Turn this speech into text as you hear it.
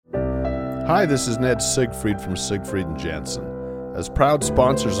Hi, this is Ned Siegfried from Siegfried and Jensen. As proud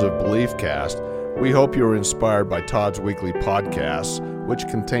sponsors of BeliefCast, we hope you are inspired by Todd's weekly podcasts, which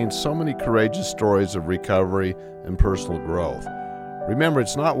contain so many courageous stories of recovery and personal growth. Remember,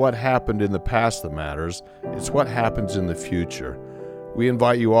 it's not what happened in the past that matters, it's what happens in the future. We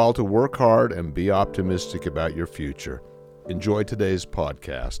invite you all to work hard and be optimistic about your future. Enjoy today's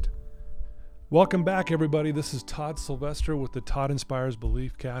podcast. Welcome back, everybody. This is Todd Sylvester with the Todd Inspires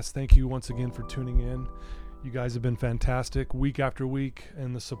BeliefCast. Thank you once again for tuning in. You guys have been fantastic week after week,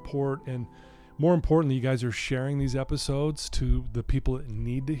 and the support, and more importantly, you guys are sharing these episodes to the people that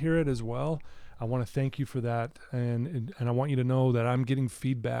need to hear it as well. I want to thank you for that, and I want you to know that I'm getting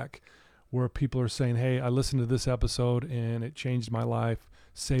feedback where people are saying, hey, I listened to this episode and it changed my life,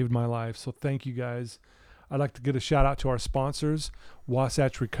 saved my life. So thank you guys. I'd like to give a shout out to our sponsors,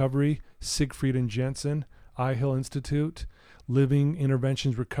 Wasatch Recovery, Siegfried and Jensen, iHill Institute, Living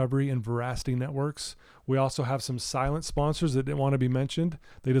Interventions Recovery, and Veracity Networks. We also have some silent sponsors that didn't want to be mentioned.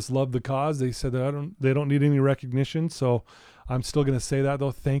 They just love the cause. They said that they don't need any recognition. So I'm still going to say that,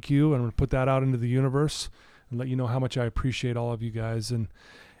 though. Thank you. I'm going to put that out into the universe and let you know how much I appreciate all of you guys.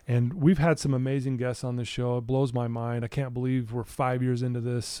 And we've had some amazing guests on the show. It blows my mind. I can't believe we're 5 years into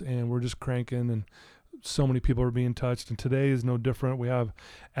this and we're just cranking, and so many people are being touched, and today is no different. We have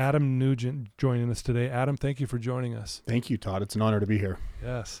Adam Nugent joining us today. Adam, thank you for joining us. Thank you, Todd. It's an honor to be here.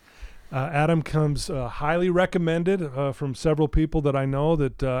 Yes. Adam comes highly recommended from several people that I know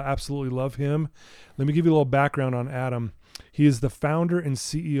that absolutely love him. Let me give you a little background on Adam. He is the founder and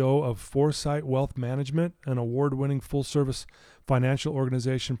CEO of Foresight Wealth Management, an award-winning full-service financial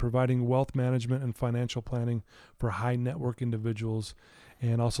organization providing wealth management and financial planning for high-net-worth individuals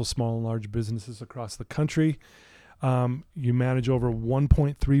and also small and large businesses across the country. You manage over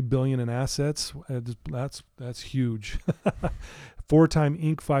 $1.3 billion in assets. That's huge. Four-time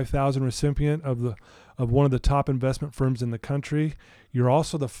Inc. 5000 recipient of one of the top investment firms in the country. You're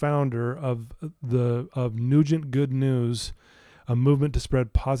also the founder of Nugent Good News, a movement to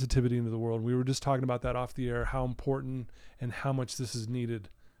spread positivity into the world. We were just talking about that off the air, how important and how much this is needed.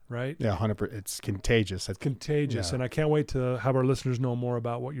 Right? Yeah, 100%. It's contagious. It's contagious, and I can't wait to have our listeners know more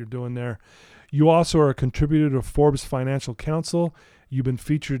about what you're doing there. You also are a contributor to Forbes Financial Council. You've been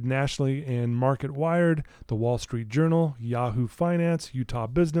featured nationally in Market Wired, The Wall Street Journal, Yahoo Finance, Utah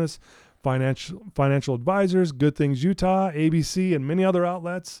Business, Financial Advisors, Good Things Utah, ABC, and many other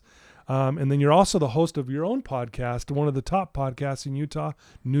outlets. And then you're also the host of your own podcast, one of the top podcasts in Utah,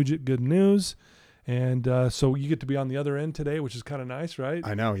 Nugent Good News. And so you get to be on the other end today, which is kind of nice, right?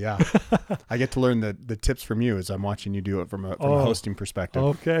 I know, yeah. I get to learn the tips from you as I'm watching you do it from a hosting perspective.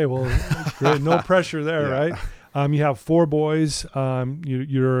 Okay, well, great. No pressure there, yeah. Right? You have 4 boys.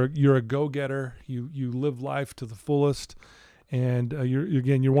 You're a go-getter. You live life to the fullest, and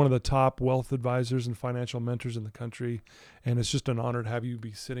you're one of the top wealth advisors and financial mentors in the country. And it's just an honor to have you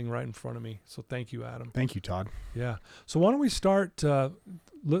be sitting right in front of me. So thank you, Adam. Thank you, Todd. Yeah. So why don't we start?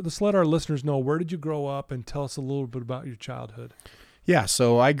 Let's let our listeners know, where did you grow up, and tell us a little bit about your childhood. Yeah.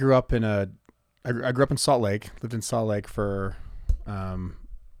 So I grew up in Salt Lake. Lived in Salt Lake for, till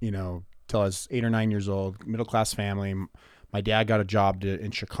I was 8 or 9 years old. Middle class family. My dad got a job in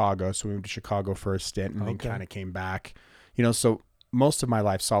Chicago, so we moved to Chicago for a stint, and then kind of came back. So most of my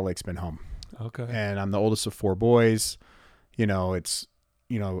life, Salt Lake's been home. Okay. And I'm the oldest of 4 boys. And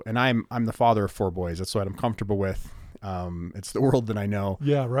I'm the father of 4 boys. That's what I'm comfortable with. It's the world that I know.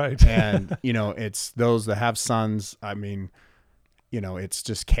 Yeah, right. And, it's those that have sons. I mean, it's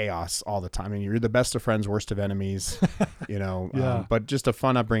just chaos all the time. I mean, you're the best of friends, worst of enemies, Yeah. But just a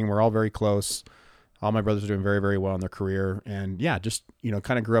fun upbringing. We're all very close. All my brothers are doing very, very well in their career. And yeah, just,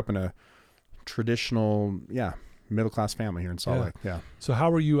 kind of grew up in a traditional, middle-class family here in Salt Lake. Yeah. So how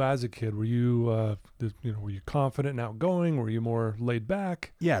were you as a kid? Were you, were you confident and outgoing? Were you more laid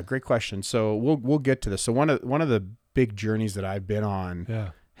back? Yeah, great question. So we'll get to this. So one of the big journeys that I've been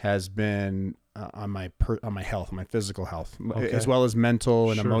on has been on my health, on my physical health, as well as mental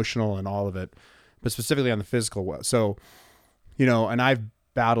and emotional and all of it, but specifically on the physical. So, and I've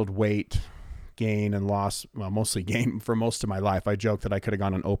battled weight gain and loss, well, mostly gain for most of my life. I joke that I could have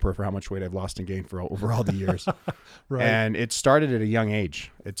gone on Oprah for how much weight I've lost and gained for over all the years. Right. And it started at a young age.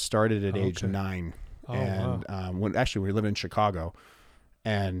 It started at age 9. And wow. When we lived in Chicago,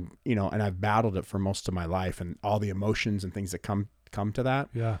 and and I've battled it for most of my life, and all the emotions and things that come to that.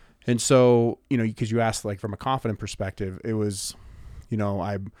 Yeah. And so, because you asked, like, from a confident perspective, it was,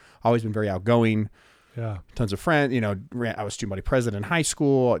 I've always been very outgoing. Yeah. Tons of friends, I was student body president in high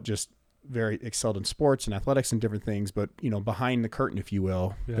school, just very excelled in sports and athletics and different things. But, behind the curtain, if you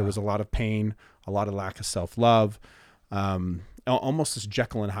will, there was a lot of pain, a lot of lack of self-love. almost this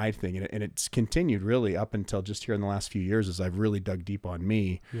Jekyll and Hyde thing. And it's continued really up until just here in the last few years as I've really dug deep on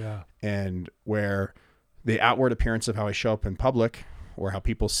me. Yeah. And where the outward appearance of how I show up in public or how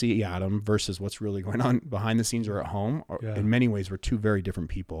people see Adam versus what's really going on behind the scenes or at home, in many ways, we're two very different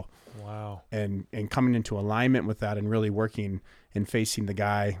people. Wow. And coming into alignment with that and really working and facing the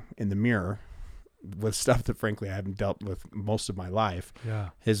guy in the mirror with stuff that frankly I haven't dealt with most of my life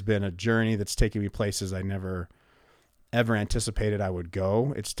has been a journey that's taken me places I never ever anticipated I would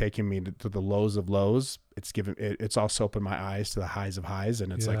go. It's taken me to the lows of lows. It's also opened my eyes to the highs of highs.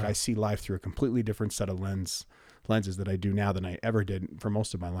 And it's like, I see life through a completely different set of lenses that I do now than I ever did for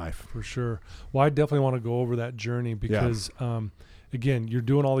most of my life. For sure. Well, I definitely want to go over that journey because, again, you're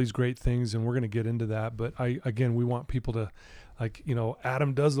doing all these great things and we're going to get into that. But we want people to, like,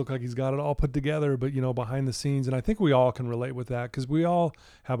 Adam does look like he's got it all put together, but, behind the scenes. And I think we all can relate with that because we all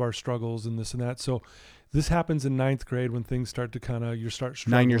have our struggles and this and that. So this happens in 9th grade when things start to you start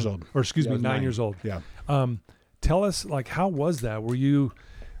struggling. 9 years old. Or 9 years old. Yeah. Tell us, like, how was that? Were you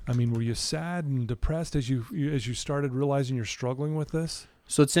sad and depressed as you started realizing you're struggling with this?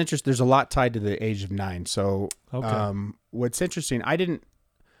 So it's interesting. There's a lot tied to the age of 9. So what's interesting, I didn't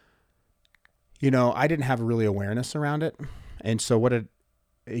have really awareness around it. And so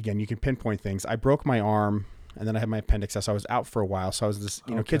again, you can pinpoint things. I broke my arm and then I had my appendix. So I was out for a while. So I was this,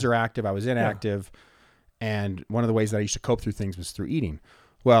 kids are active. I was inactive. Yeah. And one of the ways that I used to cope through things was through eating.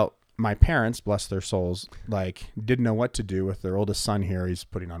 Well, my parents, bless their souls, didn't know what to do with their oldest son here. He's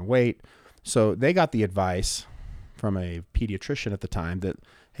putting on weight. So they got the advice from a pediatrician at the time that,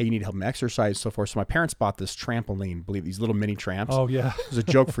 hey, you need to help him exercise and so forth. So my parents bought this trampoline, believe these little mini tramps. Oh, yeah. It was a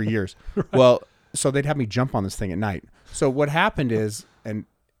joke for years. Right. Well, so they'd have me jump on this thing at night. So what happened is, and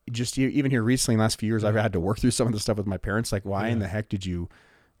just even here recently in the last few years, I've had to work through some of the stuff with my parents. Like, why in the heck did you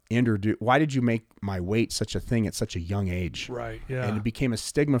why did you make my weight such a thing at such a young age? Right. Yeah. And it became a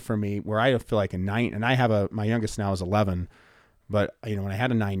stigma for me where I feel like and I have my youngest now is 11, but when I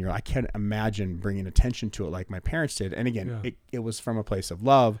had a 9-year-old, I can't imagine bringing attention to it like my parents did. And again, it was from a place of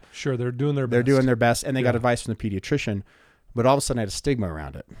love. Sure. They're doing their best. They're doing their best. And they got advice from the pediatrician, but all of a sudden I had a stigma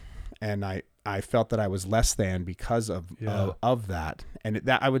around it. And I felt that I was less than because of that. And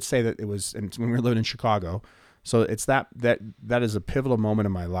that I would say that it was, and when we were living in Chicago, so it's that is a pivotal moment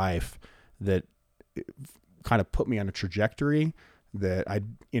in my life that kind of put me on a trajectory that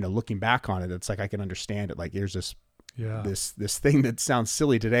looking back on it, it's like I can understand it. Like there's this thing that sounds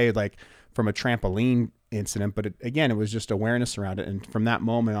silly today, like from a trampoline incident, but it was just awareness around it. And from that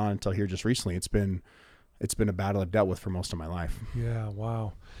moment on until here just recently, it's been a battle I've dealt with for most of my life. Yeah.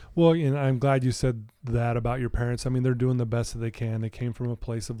 Wow. Well, and I'm glad you said that about your parents. I mean, they're doing the best that they can. They came from a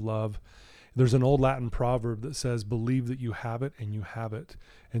place of love. There's an old Latin proverb that says, believe that you have it and you have it.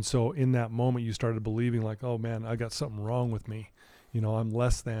 And so in that moment, you started believing like, oh man, I got something wrong with me. I'm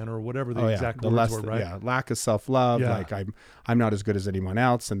less than, or whatever the exact words were, right? Yeah. Lack of self-love. Yeah. Like I'm not as good as anyone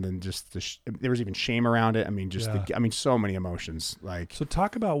else. And then just there was even shame around it. I mean, so many emotions. So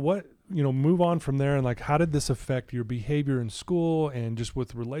talk about what, move on from there. And like, how did this affect your behavior in school and just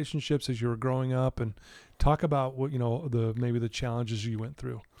with relationships as you were growing up, and talk about what, maybe the challenges you went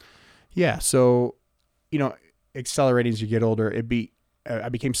through. Yeah. So, accelerating as you get older, I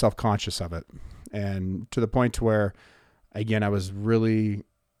became self-conscious of it. And to the point to where, again, I was really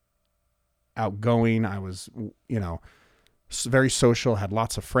outgoing. I was, very social, had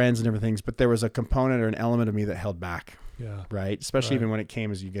lots of friends and everything, but there was a component or an element of me that held back. Yeah. Right. Especially even when it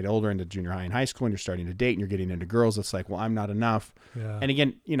came as you get older into junior high and high school and you're starting to date and you're getting into girls. It's like, well, I'm not enough. Yeah. And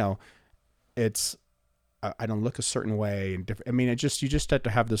again, I don't look a certain way and different. I mean, you just have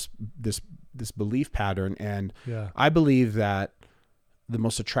to have this belief pattern. And I believe that the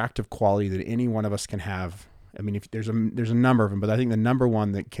most attractive quality that any one of us can have, I mean, if there's a number of them, but I think the number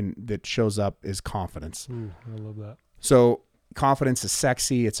one that shows up is confidence. Ooh, I love that. So confidence is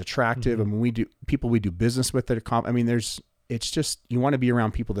sexy. It's attractive. Mm-hmm. I mean, we do business with that. I mean, it's just, you want to be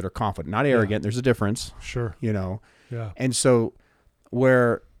around people that are confident, not arrogant. Yeah. There's a difference. Sure. Yeah. And so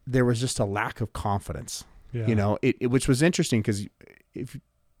where there was just a lack of confidence, which was interesting because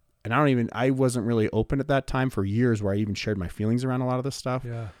I wasn't really open at that time for years where I even shared my feelings around a lot of this stuff.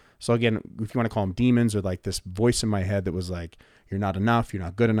 Yeah. So again, if you want to call them demons or like this voice in my head that was like, you're not enough, you're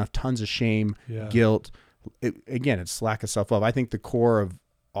not good enough, tons of shame, guilt. It's lack of self-love. I think the core of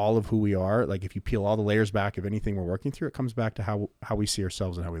all of who we are, like if you peel all the layers back of anything we're working through, it comes back to how we see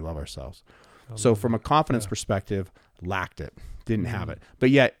ourselves and how we love ourselves. So from a confidence perspective, lacked it, didn't have it.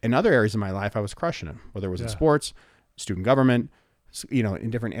 But yet in other areas of my life, I was crushing it, whether it was in sports, student government, in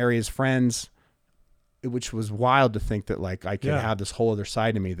different areas, friends, which was wild to think that like I could have this whole other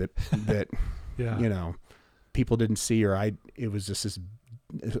side of me that people didn't see, or it was just this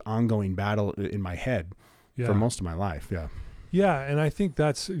ongoing battle in my head for most of my life. Yeah. Yeah. And I think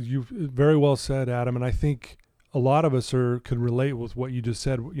that's, you very well said, Adam. And I think a lot of us could relate with what you just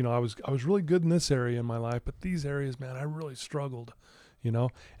said. You know, I was really good in this area in my life, but these areas, man, I really struggled, you know,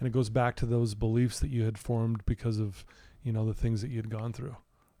 and it goes back to those beliefs that you had formed because of, you know, the things that you had gone through.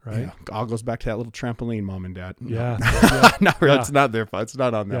 Right. Yeah. All goes back to that little trampoline, Mom and Dad. Yeah. No, it's not their fault. It's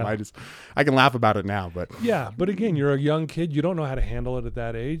not on them. Yeah. I can laugh about it now, but but again, you're a young kid. You don't know how to handle it at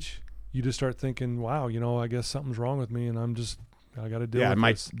that age. You just start thinking, wow, you know, I guess something's wrong with me, and I got to deal with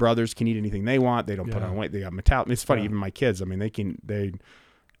my this. brothers can eat anything they want. They don't put on weight. They got metabolism. It's funny. Even my kids, I mean,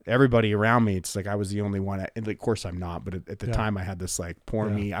 everybody around me, it's like I was the only one. And of course I'm not, but at the time I had this like poor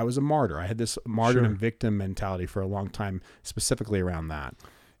me. I was a martyr. I had this martyr and victim mentality for a long time, specifically around that.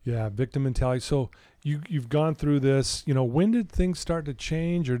 Yeah, victim mentality. So you've gone through this, you know, when did things start to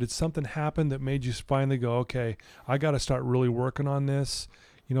change, or did something happen that made you finally go, okay, I got to start really working on this?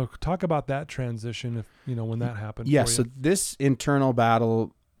 You know, talk about that transition, if you know, when that happened. Yeah, so this internal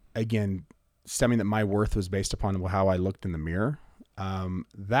battle, again, stemming that my worth was based upon how I looked in the mirror.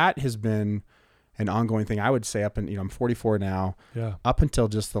 That has been an ongoing thing. I would say I'm 44 now. Yeah. Up until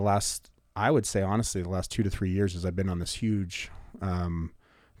just the last 2 to 3 years, as I've been on this huge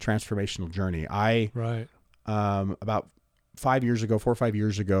transformational journey. About 4 or 5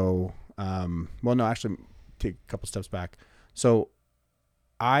 years ago, take a couple steps back. So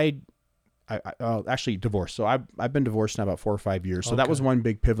I actually divorced. So I've been divorced now about 4 or 5 years. So that was one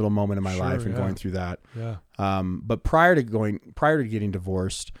big pivotal moment in my life and going through that. Yeah. But prior to getting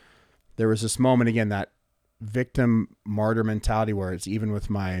divorced, there was this moment again, that victim martyr mentality, where it's even with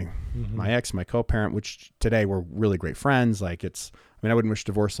my ex, my co-parent, which today we're really great friends. Like I wouldn't wish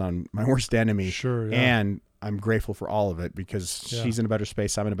divorce on my worst enemy. Sure. Yeah. And I'm grateful for all of it, because she's in a better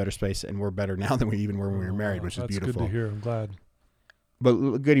space, I'm in a better space, and we're better now than we even were when we were married, which is beautiful. That's good to hear. I'm glad.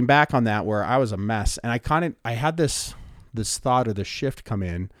 But getting back on that, where I was a mess, and I had this thought or this shift come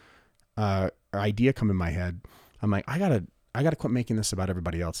in, or idea come in my head. I'm like, I gotta quit making this about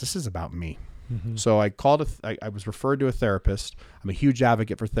everybody else. This is about me. Mm-hmm. So I I was referred to a therapist. I'm a huge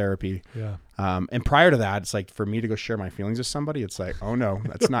advocate for therapy. Yeah. And prior to that, it's like, for me to go share my feelings with somebody, it's like, oh no,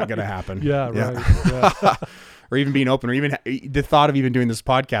 that's not going to happen. Right. Yeah. Or even being open, or even the thought of even doing this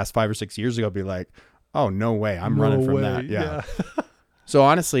podcast 5 or 6 years ago, be like, oh, no way. I'm running from that. Yeah. So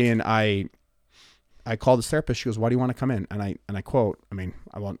honestly, and I called this therapist. She goes, why do you want to come in? And I quote, I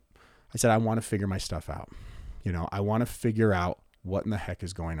said, I want to figure my stuff out. You know, I want to figure out what in the heck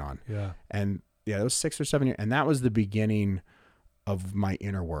is going on. Yeah. And it was 6 or 7 years. And that was the beginning of my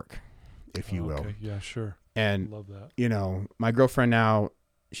inner work, if you will. Okay. Yeah, sure. And love that. You know, my girlfriend now,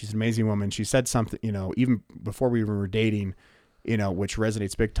 she's an amazing woman. She said something, you know, even before we were dating, you know, which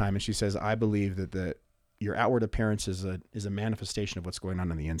resonates big time. And she says, I believe that your outward appearance is a manifestation of what's going on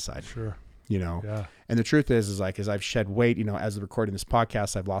the inside. Sure. You know, and the truth is like, as I've shed weight, you know, as of recording this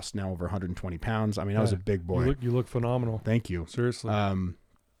podcast, I've lost now over 120 pounds. I mean, I was a big boy. You look phenomenal. Thank you. Seriously.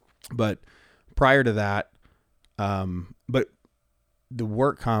 But prior to that, but the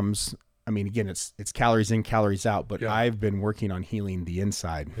work comes, I mean, again, it's calories in, calories out, but I've been working on healing the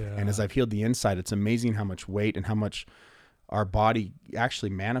inside. Yeah. And as I've healed the inside, it's amazing how much weight and how much our body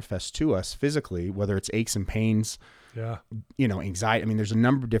actually manifests to us physically, whether it's aches and pains, you know, anxiety. I mean, there's a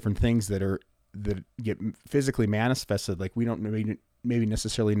number of different things that get physically manifested. Like, we don't maybe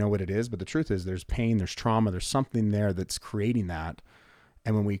necessarily know what it is, but the truth is there's pain, there's trauma, there's something there that's creating that.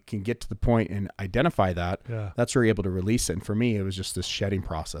 And when we can get to the point and identify that, that's where we're able to release it. And for me, it was just this shedding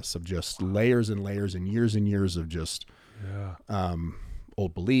process of just layers and layers and years of just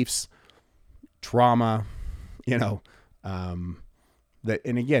old beliefs, trauma, you know, that,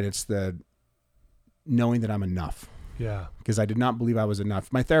 and again, it's the knowing that I'm enough. Yeah. Because I did not believe I was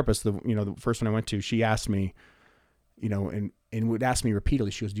enough. My therapist, the first one I went to, she asked me, you know, and would ask me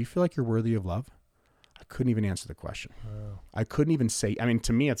repeatedly, she goes, do you feel like you're worthy of love? I couldn't even answer the question. Oh. I couldn't even say, I mean,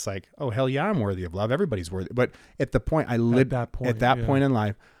 to me, it's like, oh, hell yeah, I'm worthy of love. Everybody's worthy. But at the point I lived at that point in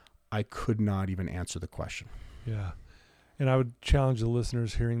life, I could not even answer the question. Yeah. And I would challenge the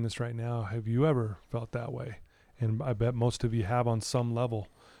listeners hearing this right now. Have you ever felt that way? And I bet most of you have on some level.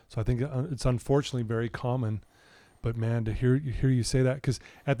 So I think it's unfortunately very common. But man, to hear you say that, because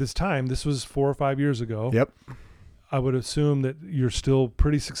at this time, this was 4 or 5 years ago. Yep. I would assume that you're still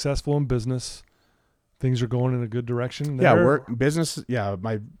pretty successful in business. Things are going in a good direction there. Yeah, business. Yeah,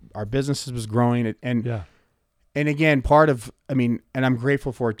 our business was growing, and again, and I'm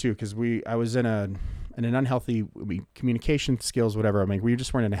grateful for it too, because I was in an unhealthy communication skills, whatever. I mean, we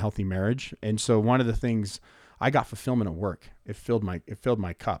just weren't in a healthy marriage, and so one of the things I got fulfillment at work. It filled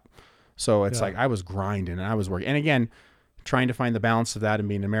my cup. So it's like I was grinding and I was working. And again, trying to find the balance of that and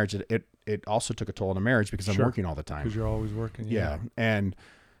being in a marriage, it also took a toll on a marriage because I'm working all the time. Because you're always working. Yeah. And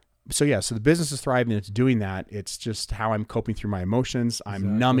so, so the business is thriving. It's doing that. It's just how I'm coping through my emotions.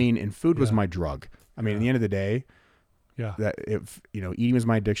 I'm numbing, and food was my drug. I mean, at the end of the day, that if, eating was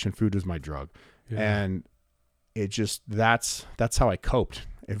my addiction, food was my drug. Yeah. And it just, that's how I coped.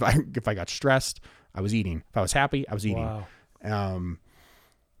 If I got stressed, I was eating. If I was happy, I was eating. Wow.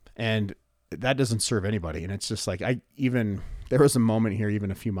 And that doesn't serve anybody. And it's just like, there was a moment here, even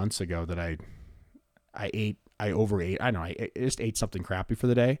a few months ago, that I overate. I know I just ate something crappy for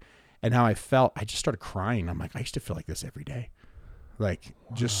the day, and how I felt, I just started crying. I'm like, I used to feel like this every day. Like,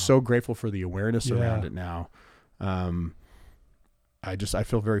 just so grateful for the awareness around it now. I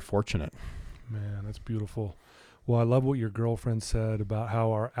feel very fortunate. Man, that's beautiful. Well, I love what your girlfriend said about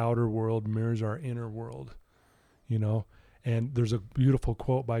how our outer world mirrors our inner world, and there's a beautiful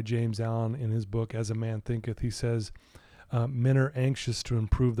quote by James Allen in his book, As a Man Thinketh. He says, men are anxious to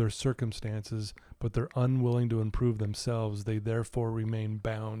improve their circumstances, but they're unwilling to improve themselves. They therefore remain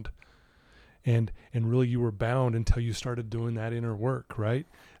bound. And really, you were bound until you started doing that inner work, right?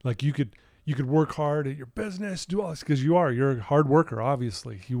 Like you could work hard at your business, do all this, because you're a hard worker,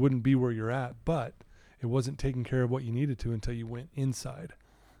 obviously. You wouldn't be where you're at, but it wasn't taking care of what you needed to until you went inside.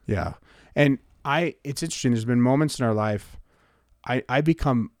 Yeah. And it's interesting. There's been moments in our life, I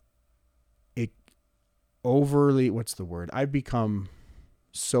become overly, what's the word? I've become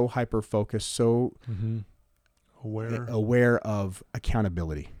so hyper-focused, so aware of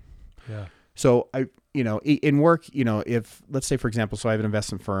accountability. Yeah. So in work, if, let's say, for example, so I have an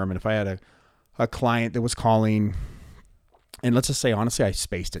investment firm, and if I had a client that was calling, and let's just say, honestly, I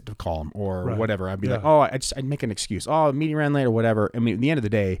spaced it to call them or whatever. I'd be like, I'd make an excuse. Oh, meeting ran late or whatever. I mean, at the end of the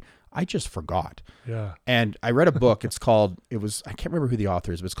day, I just forgot. Yeah. And I read a book. I can't remember who the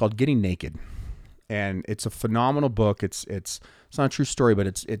author is, but it's called Getting Naked. And it's a phenomenal book. It's not a true story, but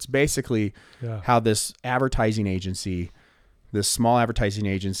it's basically how this advertising agency, this small advertising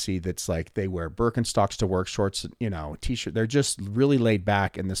agency that's like, they wear Birkenstocks to work, shorts, t-shirt. They're just really laid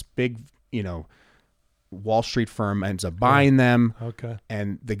back, and this big, Wall Street firm ends up buying them. Okay.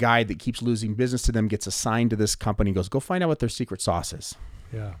 And the guy that keeps losing business to them gets assigned to this company, goes, go find out what their secret sauce is.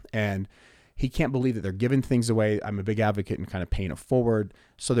 Yeah. And he can't believe that they're giving things away. I'm a big advocate in kind of paying it forward.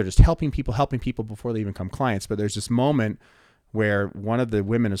 So they're just helping people before they even become clients. But there's this moment where one of the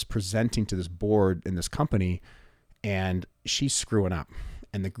women is presenting to this board in this company, and she's screwing up,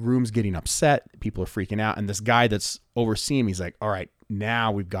 and the room's getting upset. People are freaking out. And this guy that's overseeing, he's like, all right,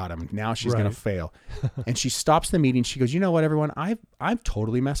 now we've got him. Now she's going to fail. And she stops the meeting. She goes, you know what, everyone, I've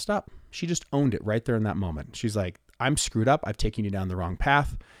totally messed up. She just owned it right there in that moment. She's like, I'm screwed up. I've taken you down the wrong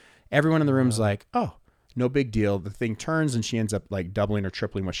path. Everyone in the room's like, oh, no big deal. The thing turns, and she ends up like doubling or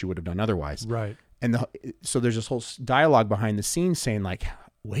tripling what she would have done otherwise. Right. And so there's this whole dialogue behind the scenes saying like,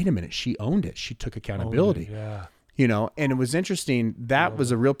 wait a minute, she owned it. She took accountability. Yeah. And it was interesting. That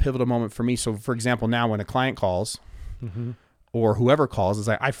was a real pivotal moment for me. So for example, now when a client calls or whoever calls, is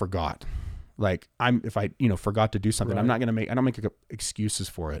like, I forgot. Like if I forgot to do something, I don't make excuses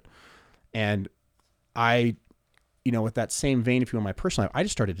for it. And with that same vein, if you want, my personal life, I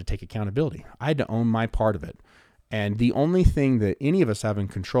just started to take accountability. I had to own my part of it. And the only thing that any of us have in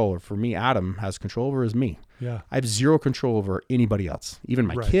control, or for me, Adam has control over, is me. Yeah. I have zero control over anybody else, even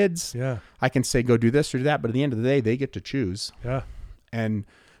my kids. Yeah. I can say, go do this or do that. But at the end of the day, they get to choose. Yeah. And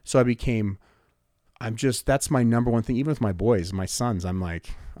so that's my number one thing. Even with my boys, my sons, I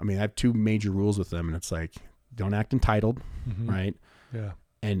have two major rules with them. And it's like, don't act entitled, right? Yeah.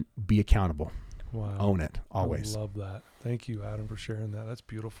 And be accountable. Wow. Own it always. I love that. Thank you, Adam, for sharing that. That's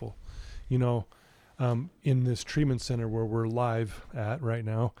beautiful. In this treatment center where we're live at right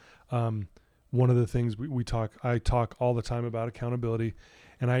now, one of the things I talk all the time about accountability,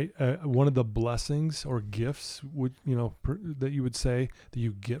 and one of the blessings or gifts that you would say that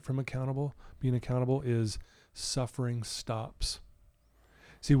you get from being accountable is suffering stops.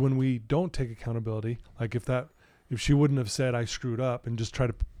 See, when we don't take accountability, like if she wouldn't have said I screwed up and just try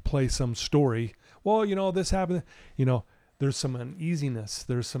to play some story, well, this happened, there's some uneasiness,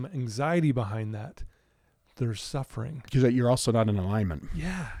 there's some anxiety behind that. There's suffering. Because you're also not in alignment.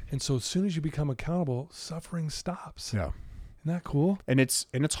 Yeah. And so as soon as you become accountable, suffering stops. Yeah. Isn't that cool? And it's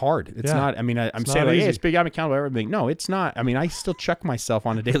hard. It's not, I'm saying like, hey, it's big, I'm accountable, everything. No, it's not. I still check myself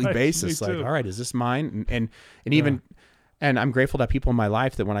on a daily basis. Like, all right, is this mine? And even, and I'm grateful to have people in my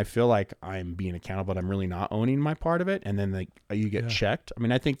life that when I feel like I'm being accountable, but I'm really not owning my part of it. And then you get checked.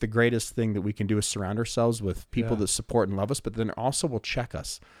 I think the greatest thing that we can do is surround ourselves with people that support and love us, but then also will check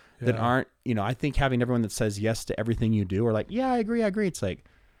us. That aren't, I think having everyone that says yes to everything you do, or like, yeah, I agree. It's like,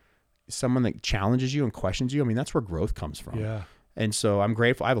 someone that challenges you and questions you, I mean, that's where growth comes from. Yeah. And so I'm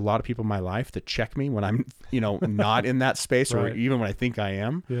grateful. I have a lot of people in my life that check me when I'm, not in that space or even when I think I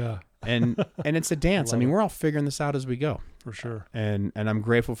am. Yeah. And it's a dance. I mean, we're all figuring this out as we go. For sure. And I'm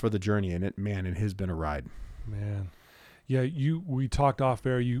grateful for the journey, and it has been a ride. Man. Yeah. We talked off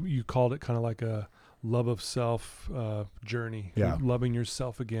air. You called it kind of like a love of self journey. Yeah. Loving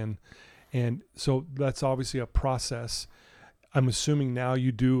yourself again. And so that's obviously a process. I'm assuming now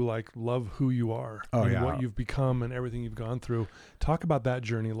you do like love who you are and what you've become and everything you've gone through. Talk about that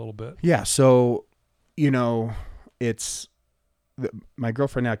journey a little bit. Yeah. So, it's my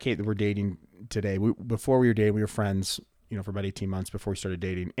girlfriend now, Kate, that we're dating today. Before we were dating, we were friends, for about 18 months before we started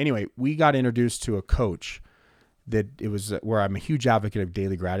dating. Anyway, we got introduced to a coach that it was where I'm a huge advocate of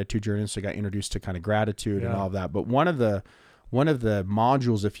daily gratitude journeys. So I got introduced to kind of gratitude and all of that. But one of the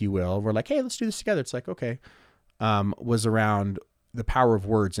modules, if you will, we're like, hey, let's do this together. It's like, okay. Was around the power of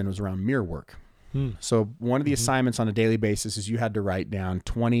words, and it was around mirror work. So one of the assignments on a daily basis is you had to write down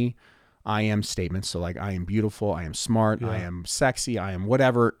 20 I am statements. So like, I am beautiful, I am smart, I am sexy, I am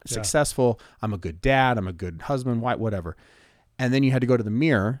whatever, successful, I'm a good dad, I'm a good husband, wife, whatever. And then you had to go to the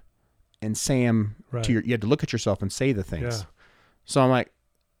mirror and say them you had to look at yourself and say the things. Yeah. So I'm like,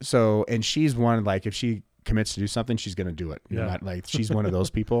 and she's one, like, if she commits to do something, she's going to do it. Not like, she's one of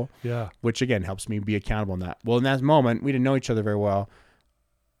those people, which again helps me be accountable in that. Well, in that moment, we didn't know each other very well.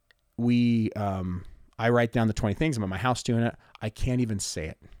 I write down the 20 things. I'm at my house doing it. I can't even say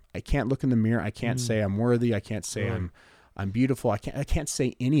it. I can't look in the mirror. I can't say I'm worthy. I can't say I'm beautiful. I can't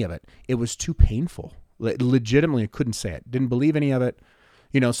say any of it. It was too painful. Legitimately, I couldn't say it. Didn't believe any of it.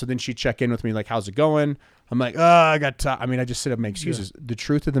 So then she'd check in with me like, how's it going? I'm like, I just sit up and make excuses. The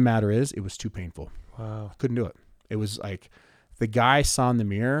truth of the matter is, it was too painful. Wow. I couldn't do it. It was like the guy I saw in the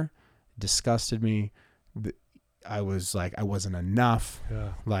mirror disgusted me. I was like, I wasn't enough.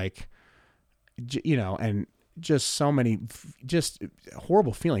 Yeah. Like, and just so many just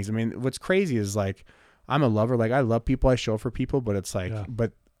horrible feelings. I mean, what's crazy is like, I'm a lover. Like, I love people. I show up for people, but it's like,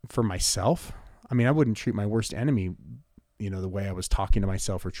 but for myself, I mean, I wouldn't treat my worst enemy, the way I was talking to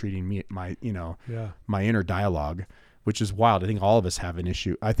myself or treating me, my inner dialogue, which is wild. I think all of us have an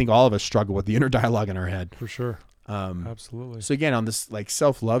issue. I think all of us struggle with the inner dialogue in our head. For sure. Absolutely. So again, on this like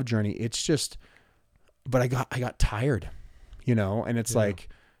self-love journey, it's just, but I got tired, and it's like,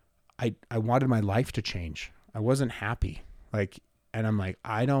 I wanted my life to change. I wasn't happy. Like, and I'm like,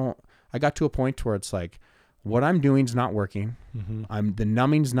 I got to a point where it's like, what I'm doing is not working. Mm-hmm. The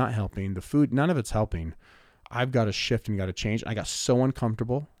numbing's not helping. The food, none of it's helping. I've got to shift and got to change. I got so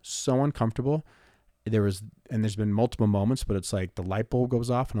uncomfortable. There's been multiple moments, but it's like the light bulb goes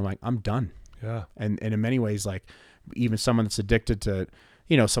off and I'm like, I'm done. Yeah. And in many ways, like even someone that's addicted to,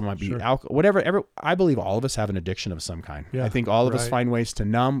 someone might be alcohol, whatever, I believe all of us have an addiction of some kind. Yeah. I think all of us find ways to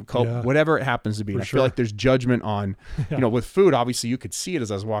numb, cope, whatever it happens to be. And I feel like there's judgment on, with food, obviously you could see it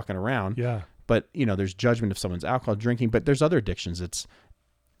as I was walking around. Yeah. But, there's judgment if someone's alcohol drinking, but there's other addictions.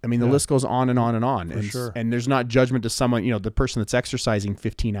 The list goes on and on and on. And there's not judgment to someone, the person that's exercising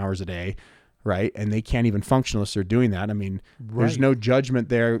 15 hours a day, right? And they can't even function unless they're doing that. I mean, there's no judgment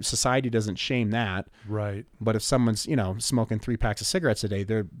there. Society doesn't shame that. Right. But if someone's, smoking 3 packs of cigarettes a day,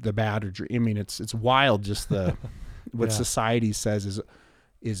 they're bad. It's wild. Just what society says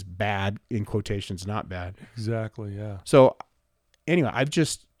is bad, in quotations, not bad. Exactly. Yeah. So anyway,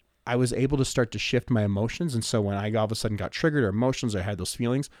 I was able to start to shift my emotions. And so when I all of a sudden got triggered or emotions, I had those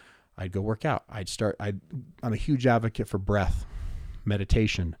feelings, I'd go work out. I'm a huge advocate for breath,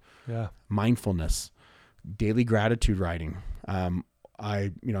 meditation, mindfulness, daily gratitude writing.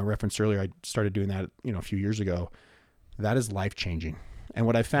 I referenced earlier, I started doing that, a few years ago. That is life-changing. And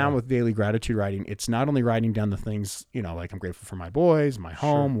what I found with daily gratitude writing, it's not only writing down the things, like I'm grateful for my boys, my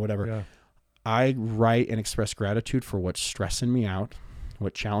home, whatever. Yeah. I write and express gratitude for what's stressing me out,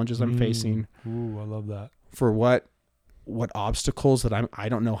 what challenges I'm facing. Ooh, I love that. For what obstacles that I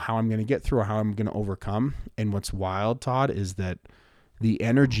don't know how I'm going to get through or how I'm going to overcome. And what's wild, Todd, is that the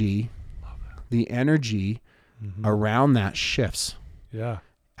energy around that shifts. Yeah.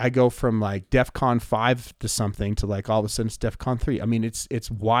 I go from like DEFCON 5 to something to like all of a sudden it's DEFCON 3. I mean,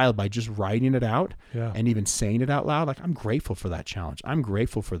 it's wild by just writing it out and even saying it out loud. Like, I'm grateful for that challenge. I'm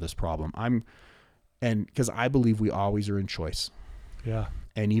grateful for this problem. And because I believe we always are in choice. Yeah.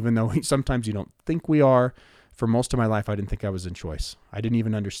 And even though sometimes you don't think we are, for most of my life, I didn't think I was in choice. I didn't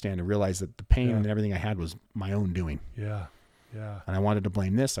even understand and realize that the pain and everything I had was my own doing. Yeah. Yeah. And I wanted to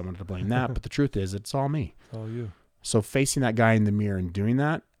blame this. I wanted to blame that. But the truth is, it's all me. It's all you. So facing that guy in the mirror and doing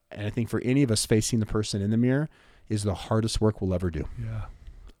that, and I think for any of us, facing the person in the mirror is the hardest work we'll ever do. Yeah.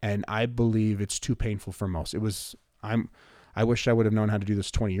 And I believe it's too painful for most. I wish I would have known how to do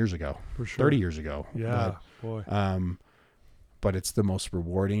this 20 years ago, for sure. 30 years ago. Yeah, boy. But it's the most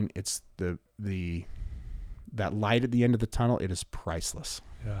rewarding. It's that light at the end of the tunnel. It is priceless.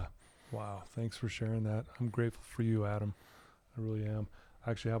 Yeah. Wow. Thanks for sharing that. I'm grateful for you, Adam. I really am.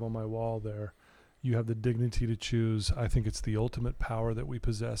 I actually have on my wall there, you have the dignity to choose. I think it's the ultimate power that we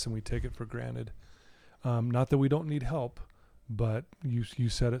possess, and we take it for granted. Not that we don't need help, but you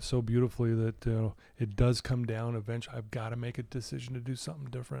said it so beautifully that it does come down eventually. I've got to make a decision to do something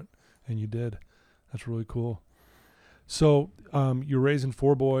different, and you did. That's really cool. So you're raising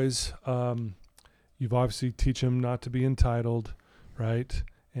 4 boys. You've obviously teach them not to be entitled, right?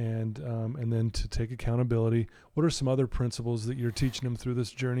 And then to take accountability. What are some other principles that you're teaching them through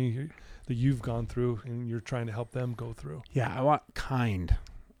this journey that you've gone through and you're trying to help them go through? Yeah, I want kind.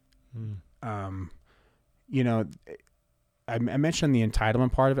 I mentioned the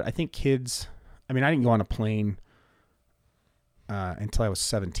entitlement part of it. I think kids, I didn't go on a plane until I was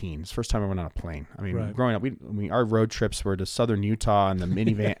 17. It's the first time I went on a plane. Right. Growing up, our road trips were to southern Utah in the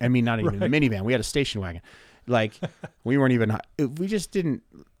minivan. Not even the minivan. We had a station wagon. Like we just didn't.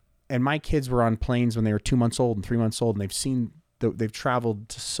 And my kids were on planes when they were 2 months old and 3 months old, and they've traveled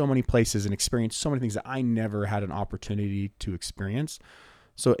to so many places and experienced so many things that I never had an opportunity to experience.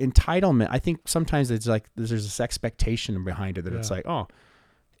 So entitlement, I think sometimes it's like there's this expectation behind it that it's like, oh,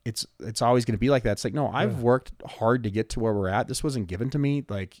 it's always going to be like that. It's like, no, I've worked hard to get to where we're at. This wasn't given to me.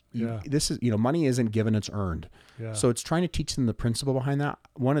 Like this is, money isn't given, it's earned. Yeah. So it's trying to teach them the principle behind that.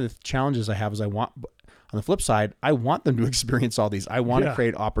 One of the challenges I have is on the flip side, I want them to experience all these. I want to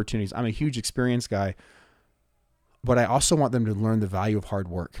create opportunities. I'm a huge experience guy, but I also want them to learn the value of hard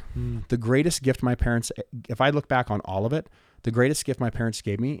work. The greatest gift my parents, if I look back on all of it, the greatest gift my parents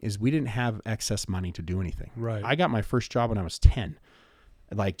gave me is we didn't have excess money to do anything. Right. I got my first job when I was 10,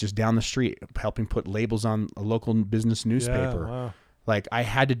 like just down the street, helping put labels on a local business newspaper. Yeah, wow. Like I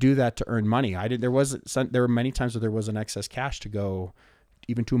had to do that to earn money. There were many times where there wasn't excess cash to go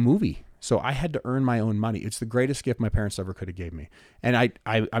even to a movie. So I had to earn my own money. It's the greatest gift my parents ever could have gave me. And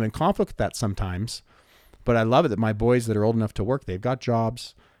I'm in conflict with that sometimes, but I love it that my boys that are old enough to work, they've got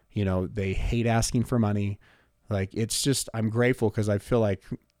jobs, they hate asking for money. Like, it's just, I'm grateful because I feel like,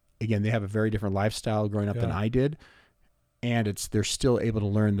 again, they have a very different lifestyle growing up than I did. And they're still able to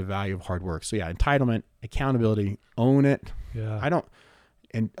learn the value of hard work. So yeah, entitlement, accountability, own it. Yeah.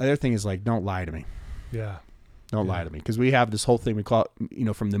 And the other thing is like, don't lie to me. Yeah. Don't lie to me. Because we have this whole thing we call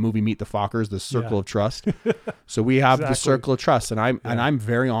it, from the movie Meet the Fockers, the circle of trust. So we have the circle of trust, and I'm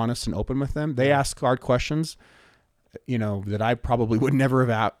very honest and open with them. They ask hard questions, that I probably would never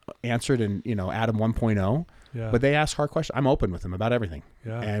have answered in, Adam 1.0. Yeah. But they ask hard questions. I'm open with them about everything.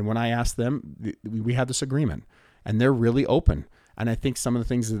 Yeah. And when I ask them, we have this agreement, and they're really open. And I think some of the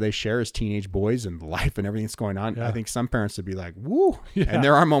things that they share as teenage boys and life and everything that's going on, I think some parents would be like, woo. Yeah. And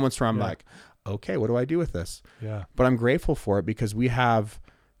there are moments where I'm like, okay, what do I do with this? Yeah. But I'm grateful for it because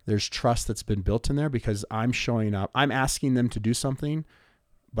there's trust that's been built in there because I'm showing up. I'm asking them to do something,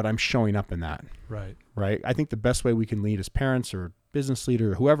 but I'm showing up in that. Right. Right. I think the best way we can lead as parents or business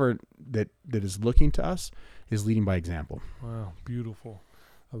leader or whoever that is looking to us is leading by example. Wow. Beautiful.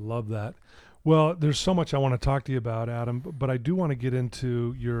 I love that. Well, there's so much I want to talk to you about, Adam, but I do want to get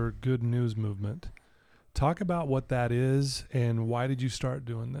into your good news movement. Talk about what that is and why did you start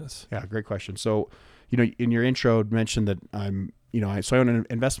doing this? Yeah, great question. So, in your intro mentioned that I'm, so I own an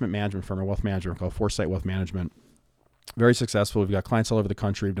investment management firm, a wealth management called Foresight Wealth Management. Very successful. We've got clients all over the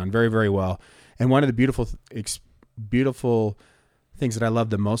country. We've done very, very well. And one of the beautiful things that I love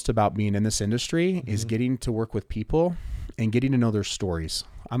the most about being in this industry is getting to work with people and getting to know their stories.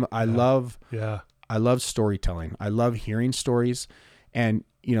 I love storytelling. I love hearing stories. And,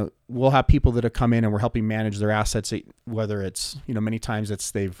 we'll have people that have come in and we're helping manage their assets, whether it's, many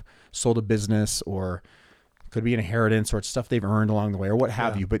times they've sold a business or could be an inheritance or it's stuff they've earned along the way or what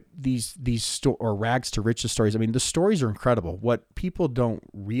have you. But these or rags to riches stories, the stories are incredible. What people don't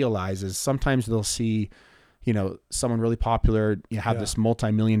realize is sometimes they'll see, someone really popular have this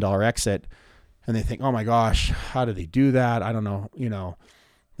multi-million-dollar exit and they think, oh my gosh, how did they do that? I don't know,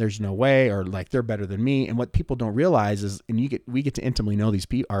 there's no way, or like they're better than me. And what people don't realize is, and we get to intimately know these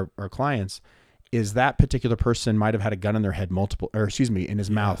our clients, is that particular person might have had a gun in their head in his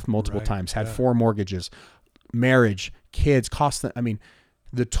mouth multiple times, had 4 mortgages, marriage, kids, cost them.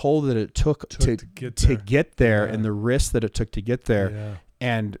 The toll that it took to get there and the risk that it took to get there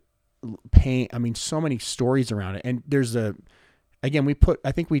and pain. So many stories around it. And there's I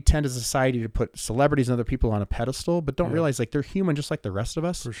think we tend as a society to put celebrities and other people on a pedestal, but don't realize like they're human just like the rest of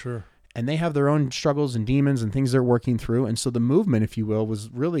us. For sure. And they have their own struggles and demons and things they're working through. And so the movement, if you will,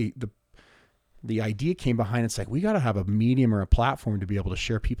 was really the idea came behind, it's like, we got to have a medium or a platform to be able to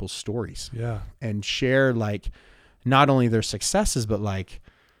share people's stories. Yeah. And share like not only their successes, but like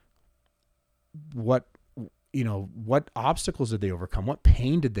what obstacles did they overcome? What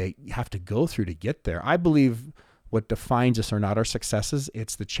pain did they have to go through to get there? I believe what defines us are not our successes.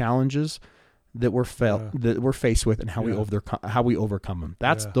 It's the challenges that we're faced with and how we overcome them.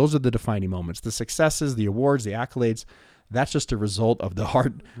 Those are the defining moments. The successes, the awards, the accolades, that's just a result of the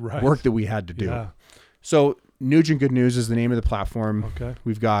hard work that we had to do. Yeah. So Nugent Good News is the name of the platform. Okay.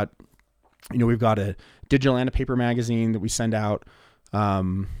 We've got a digital and a paper magazine that we send out,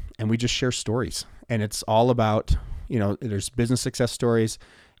 and we just share stories. And it's all about, there's business success stories.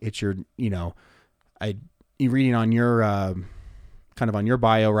 It's you're reading on your kind of on your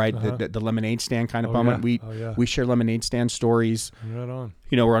bio, right? The lemonade stand kind of moment. Yeah. We share lemonade stand stories. Right on.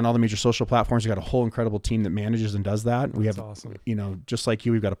 We're on all the major social platforms. We've got a whole incredible team that manages and does that. We have, awesome. Just like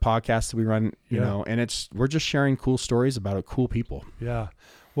you, we've got a podcast that we run, and we're just sharing cool stories about cool people. Yeah.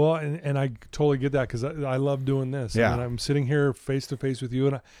 Well, and I totally get that because I love doing this. Yeah. And I'm sitting here face to face with you,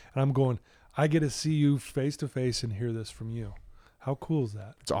 and I'm going, I get to see you face to face and hear this from you. How cool is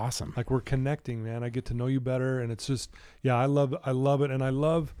that? It's awesome. Like, we're connecting, man. I get to know you better, and it's just, I love it, and I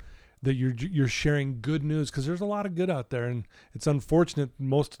love that you're sharing good news, because there's a lot of good out there, and it's unfortunate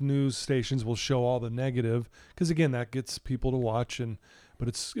most news stations will show all the negative, because again, that gets people to watch, but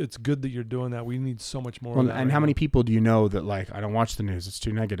it's good that you're doing that. We need so much more. Well, and how many people do you know that like, I don't watch the news, it's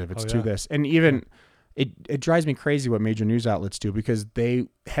too negative, it's too this, and even. It drives me crazy what major news outlets do, because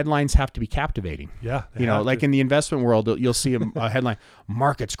headlines have to be captivating. Yeah. Like in the investment world, you'll see a headline,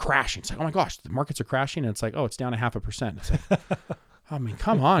 markets crashing. It's like, oh my gosh, the markets are crashing. And it's like, oh, it's down 0.5%. It's like, I mean,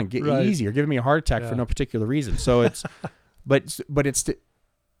 come on, get easy. You're giving me a heart attack for no particular reason. So it's,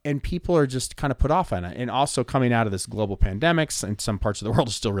 and people are just kind of put off on it. And also coming out of this global pandemics, and some parts of the world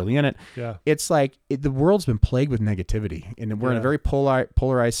are still really in it. Yeah. It's like the world's been plagued with negativity, and we're in a very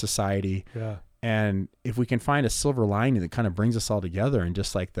polarized society. Yeah. And if we can find a silver lining that kind of brings us all together, and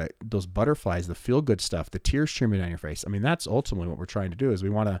just like those butterflies, the feel good stuff, the tears streaming down your face. I mean, that's ultimately what we're trying to do. Is we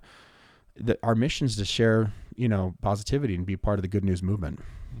want our mission is to share, positivity and be part of the good news movement.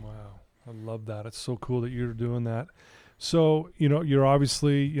 Wow. I love that. It's so cool that you're doing that. So, you're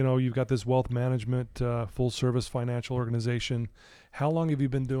obviously, you've got this wealth management, full service financial organization. How long have you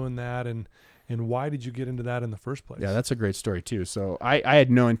been doing that? And why did you get into that in the first place? Yeah, that's a great story too. So I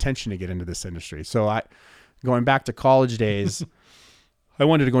had no intention to get into this industry. So going back to college days, I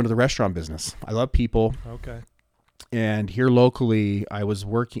wanted to go into the restaurant business. I love people. Okay. And here locally, I was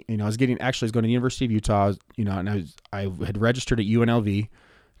working, I was going to the University of Utah, and I had registered at UNLV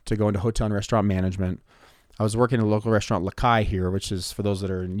to go into hotel and restaurant management. I was working at a local restaurant, Lakai here, which is, for those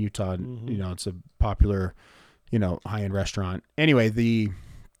that are in Utah, it's a popular, high-end restaurant. Anyway,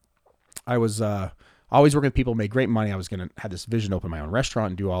 I was always working with people, made great money. I was going to have this vision, open my own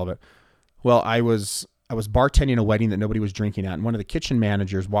restaurant and do all of it. Well, I was bartending a wedding that nobody was drinking at, and one of the kitchen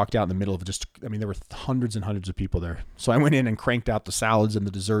managers walked out in the middle of there were hundreds and hundreds of people there. So I went in and cranked out the salads and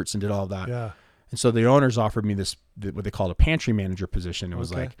the desserts and did all of that. Yeah. And so the owners offered me what they called a pantry manager position. It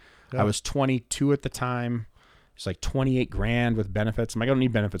was I was 22 at the time. It's like $28,000 with benefits. I'm like, I don't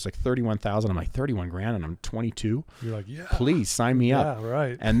need benefits, like $31,000. I'm like, $31,000 and I'm 22. You're like, yeah, please sign me up. Yeah,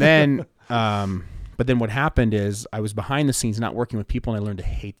 right. And then, but then what happened is I was behind the scenes, not working with people, and I learned to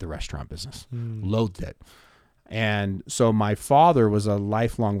hate the restaurant business, loathed it. And so my father was a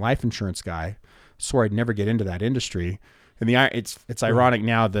lifelong life insurance guy, swore I'd never get into that industry. And it's ironic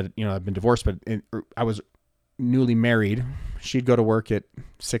now that, I've been divorced, but I was newly married. She'd go to work at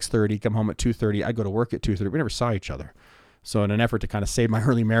 6:30, come home at 2:30. I'd go to work at 2:30. We never saw each other. So in an effort to kind of save my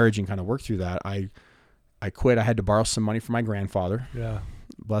early marriage and kind of work through that, I quit. I had to borrow some money from my grandfather. Yeah.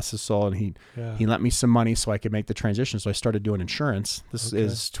 Bless his soul. And he lent me some money so I could make the transition. So I started doing insurance. This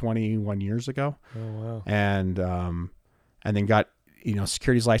is 21 years ago. Oh, wow. And then got,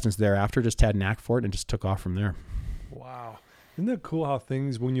 securities license thereafter, just had an knack for it and just took off from there. Wow. Isn't that cool how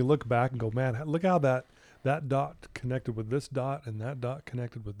things, when you look back and go, man, look how that dot connected with this dot and that dot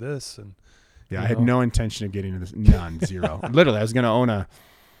connected with this. And I had no intention of getting into this. None, zero. Literally, I was going to own a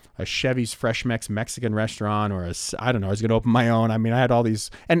Chevy's Fresh Mexican restaurant, or I don't know, I was going to open my own. I mean, I had all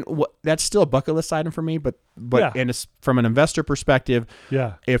these, and that's still a bucket list item for me, but and it's from an investor perspective.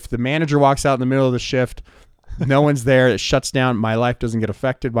 Yeah. If the manager walks out in the middle of the shift, no one's there, it shuts down, my life doesn't get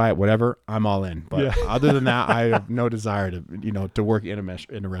affected by it, whatever, I'm all in. But other than that, I have no desire to work in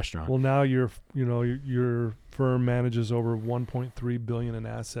a restaurant. Well, now your firm manages over $1.3 billion in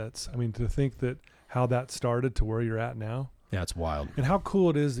assets. I mean, to think that how that started to where you're at now. Yeah, it's wild. And how cool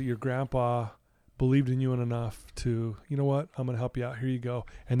it is that your grandpa believed in you enough to, you know what, I'm going to help you out. Here you go.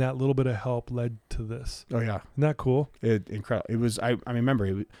 And that little bit of help led to this. Oh yeah. Isn't that cool? Incredible. It was, I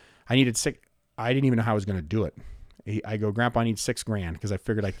remember I needed I didn't even know how I was going to do it. I go, Grandpa, I need $6,000. Cause I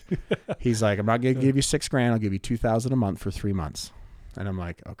figured he's like, I'm not going to give you $6,000. I'll give you $2,000 a month for 3 months. And I'm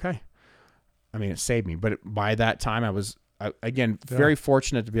like, okay. I mean, it saved me, but by that time I was, very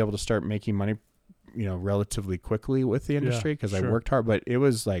fortunate to be able to start making money, relatively quickly with the industry because I worked hard, but it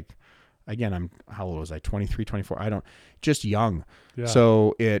was like, again, how old was I? 23, 24. Just young. Yeah.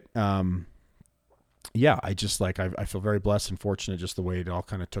 So it, I just I feel very blessed and fortunate just the way it all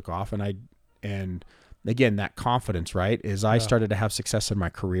kind of took off. And again, that confidence, right, is I started to have success in my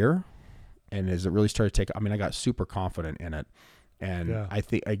career. And as it really started to I got super confident in it. And I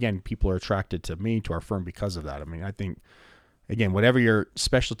think, again, people are attracted to me, to our firm because of that. I mean, I think, again, whatever your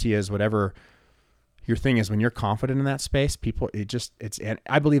specialty is, whatever your thing is, when you're confident in that space,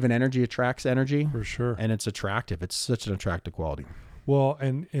 I believe in energy attracts energy. For sure. And it's attractive. It's such an attractive quality. Well,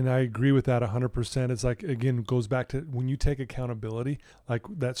 and I agree with that 100%. It's like, again, goes back to when you take accountability, like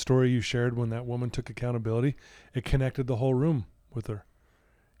that story you shared when that woman took accountability, it connected the whole room with her,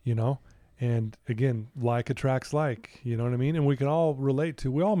 And again, like attracts like, you know what I mean? And we can all relate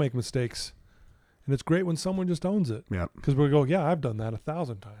we all make mistakes. And it's great when someone just owns it. Yeah. Because we go, yeah, I've done that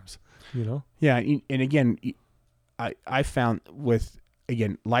 1,000 times, Yeah. And again, I found with,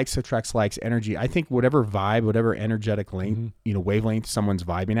 again, likes attracts likes, energy. I think whatever vibe, whatever energetic length, wavelength someone's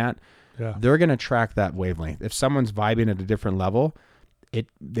vibing at, they're going to track that wavelength. If someone's vibing at a different level,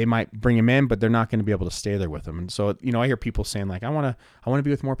 they might bring them in, but they're not going to be able to stay there with them. And so, I hear people saying like, I want to be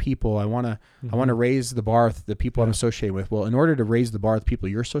with more people. I want to raise the bar with the people I'm associated with. Well, in order to raise the bar with the people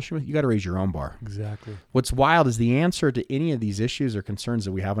you're associated with, you got to raise your own bar. Exactly. What's wild is the answer to any of these issues or concerns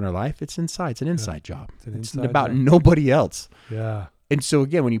that we have in our life. It's inside. It's an inside job. It's about nobody else. Yeah. And so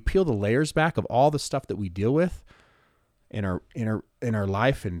again, when you peel the layers back of all the stuff that we deal with in our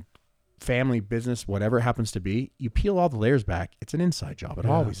life and family, business, whatever it happens to be, you peel all the layers back. It's an inside job. It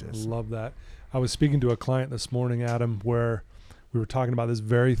always is. I love that. I was speaking to a client this morning, Adam, where we were talking about this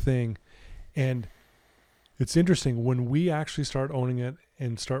very thing. And it's interesting when we actually start owning it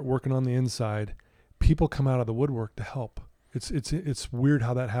and start working on the inside, people come out of the woodwork to help. It's weird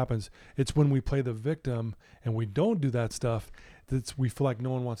how that happens. It's when we play the victim and we don't do that stuff that we feel like no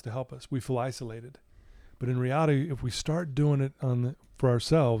one wants to help us. We feel isolated. But in reality, if we start doing it for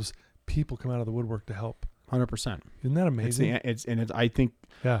ourselves, people come out of the woodwork to help. 100%. Isn't that amazing? I think,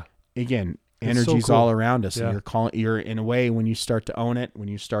 again, energy's so cool. all around us. And you're in a way, when you start to own it, when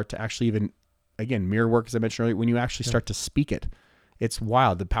you start to actually even, again, mirror work, as I mentioned earlier, when you actually start to speak it, it's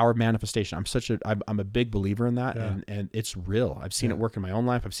wild. The power of manifestation. I'm a big believer in that. And it's real. I've seen it work in my own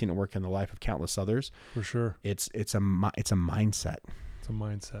life. I've seen it work in the life of countless others. For sure. It's a mindset. It's a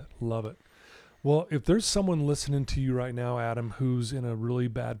mindset. Love it. Well, if there's someone listening to you right now, Adam, who's in a really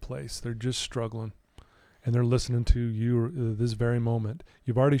bad place, they're just struggling, and they're listening to you this very moment.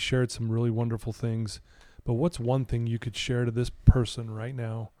 You've already shared some really wonderful things, but what's one thing you could share to this person right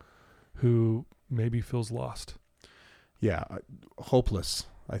now who maybe feels lost? Yeah, hopeless,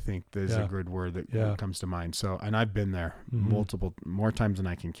 I think is a good word that comes to mind. So, and I've been there more times than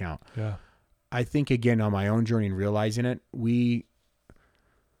I can count. Yeah. I think, again, on my own journey and realizing it,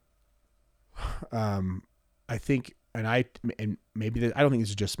 I think, I don't think this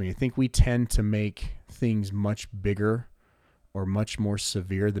is just me. I think we tend to make things much bigger or much more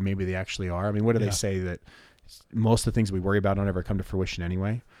severe than maybe they actually are. I mean, what do they say, that most of the things we worry about don't ever come to fruition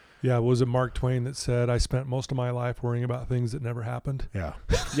anyway? Yeah. Was it Mark Twain that said, I spent most of my life worrying about things that never happened? Yeah.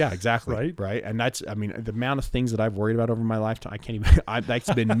 Yeah, exactly. Right. And that's, the amount of things that I've worried about over my lifetime, I can't even,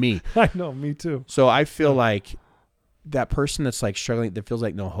 that's been me. I know, me too. So I feel like that person that's like struggling, that feels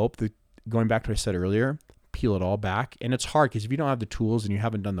like no hope, going back to what I said earlier, peel it all back. And it's hard because if you don't have the tools and you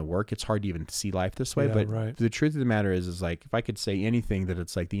haven't done the work, it's hard to even see life this way. But the truth of the matter is like, if I could say anything, that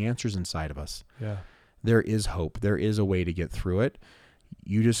it's like the answer's inside of us. Yeah. There is hope. There is a way to get through it.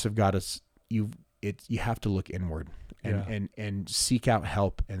 You just have got to, you have to look inward and seek out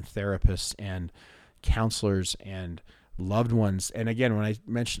help and therapists and counselors and loved ones. And again, when I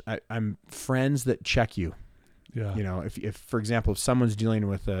mentioned, I'm friends that check you. Yeah. If for example, if someone's dealing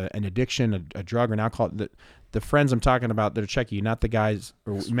with an addiction, a drug or an alcohol, the friends I'm talking about that are checking you, not the guys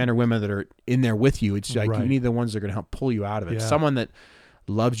or men or women that are in there with you. It's like you need the ones that are going to help pull you out of it. Yeah. Someone that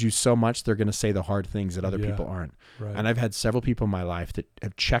loves you so much, they're going to say the hard things that other people aren't. Right. And I've had several people in my life that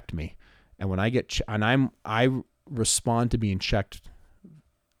have checked me. And when I get, I respond to being checked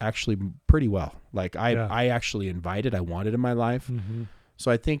actually pretty well. Like I actually invited, I wanted in my life. Mm-hmm.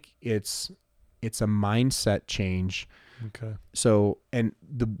 So I think it's a mindset change Okay. So, and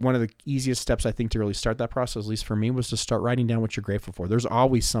one of the easiest steps I think to really start that process, at least for me, was to start writing down what you're grateful for. There's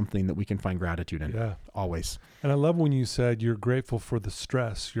always something that we can find gratitude in. Yeah. Always. And I love when you said you're grateful for the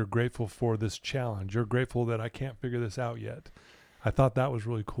stress. You're grateful for this challenge. You're grateful that I can't figure this out yet. I thought that was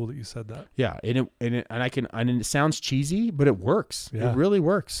really cool that you said that. Yeah. And it sounds cheesy, but it works. Yeah. It really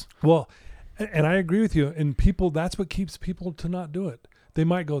works. Well, and I agree with you. And people, that's what keeps people to not do it. They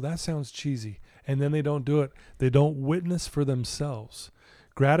might go, that sounds cheesy. And then they don't do it. They don't witness for themselves.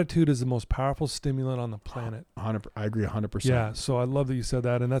 Gratitude is the most powerful stimulant on the planet. I agree 100%. Yeah, so I love that you said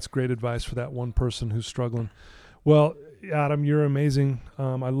that, and that's great advice for that one person who's struggling. Well, Adam, you're amazing.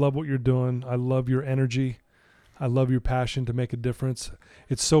 I love what you're doing. I love your energy. I love your passion to make a difference.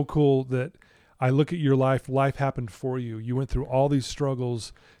 It's so cool that I look at your life. Life happened for you. You went through all these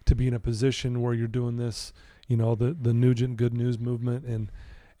struggles to be in a position where you're doing this, the Nugent Good News movement,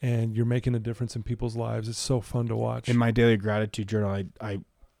 and you're making a difference in people's lives. It's so fun to watch. In my daily gratitude journal, I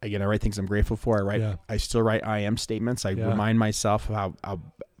write things I'm grateful for. I still write I am statements. I remind myself of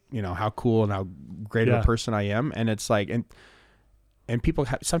how cool and how great of a person I am. And it's like, and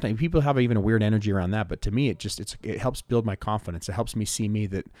sometimes people have even a weird energy around that, but to me, it helps build my confidence. It helps me see me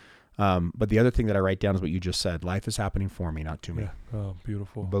that, but the other thing that I write down is what you just said. Life is happening for me, not to me. Yeah. Oh,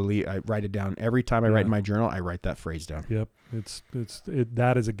 beautiful. I write it down every time I write in my journal. I write that phrase down. Yep.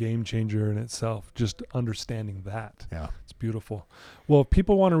 That is a game changer in itself. Just understanding that. Yeah. It's beautiful. Well, if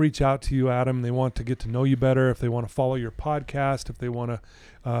people want to reach out to you, Adam, they want to get to know you better, if they want to follow your podcast, if they want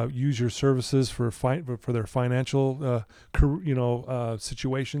to use your services for their financial,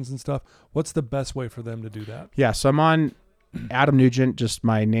 situations and stuff, what's the best way for them to do that? Yeah. So I'm on Adam Nugent, just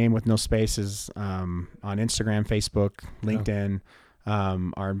my name with no spaces, on Instagram, Facebook, LinkedIn.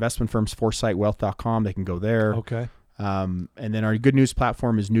 Our investment firm's foresightwealth.com. They can go there. Okay. And then our good news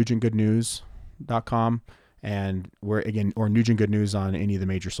platform is nugentgoodnews.com. And or Nugent Good News on any of the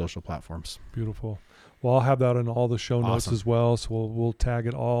major social platforms. Beautiful. Well, I'll have that in all the show notes as well. So we'll tag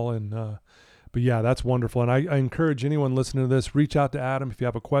it all. And, but yeah, that's wonderful. And I encourage anyone listening to this, reach out to Adam if you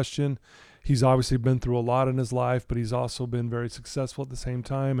have a question. He's obviously been through a lot in his life, but he's also been very successful at the same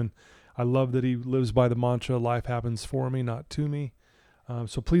time. And I love that he lives by the mantra, life happens for me, not to me.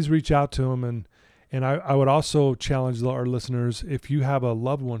 So please reach out to him. And I would also challenge our listeners, if you have a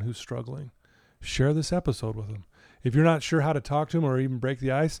loved one who's struggling, share this episode with them. If you're not sure how to talk to them or even break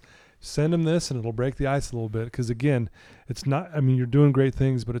the ice, send them this and it'll break the ice a little bit. Because again, it's not, you're doing great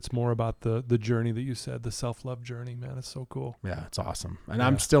things, but it's more about the journey that you said, the self-love journey, man. It's so cool. Yeah, it's awesome. And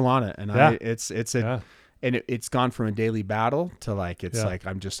I'm still on it. And it's gone from a daily battle to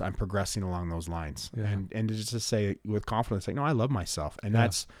I'm progressing along those lines. Yeah. And to just say with confidence, no, I love myself. And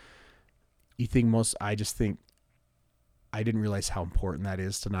that's, I just think I didn't realize how important that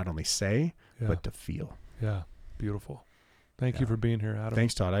is to not only say, but to feel. Yeah. Beautiful. Thank you for being here, Adam.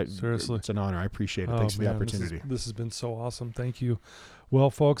 Thanks, Todd. Seriously. It's an honor. I appreciate it. Thanks for the opportunity. This has been so awesome. Thank you.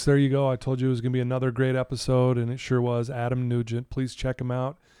 Well, folks, there you go. I told you it was going to be another great episode, and it sure was. Adam Nugent. Please check him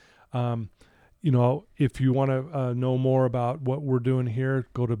out. If you want to know more about what we're doing here,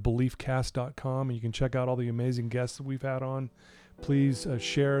 go to beliefcast.com, and you can check out all the amazing guests that we've had on. Please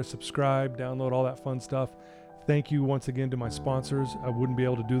share, subscribe, download, all that fun stuff. Thank you once again to my sponsors. I wouldn't be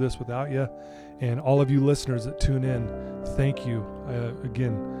able to do this without you. And all of you listeners that tune in, thank you.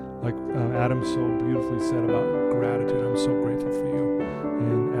 Again, like Adam so beautifully said about gratitude, I'm so grateful for you.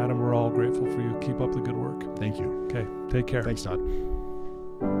 And Adam, we're all grateful for you. Keep up the good work. Thank you. Okay, take care. Thanks, Todd.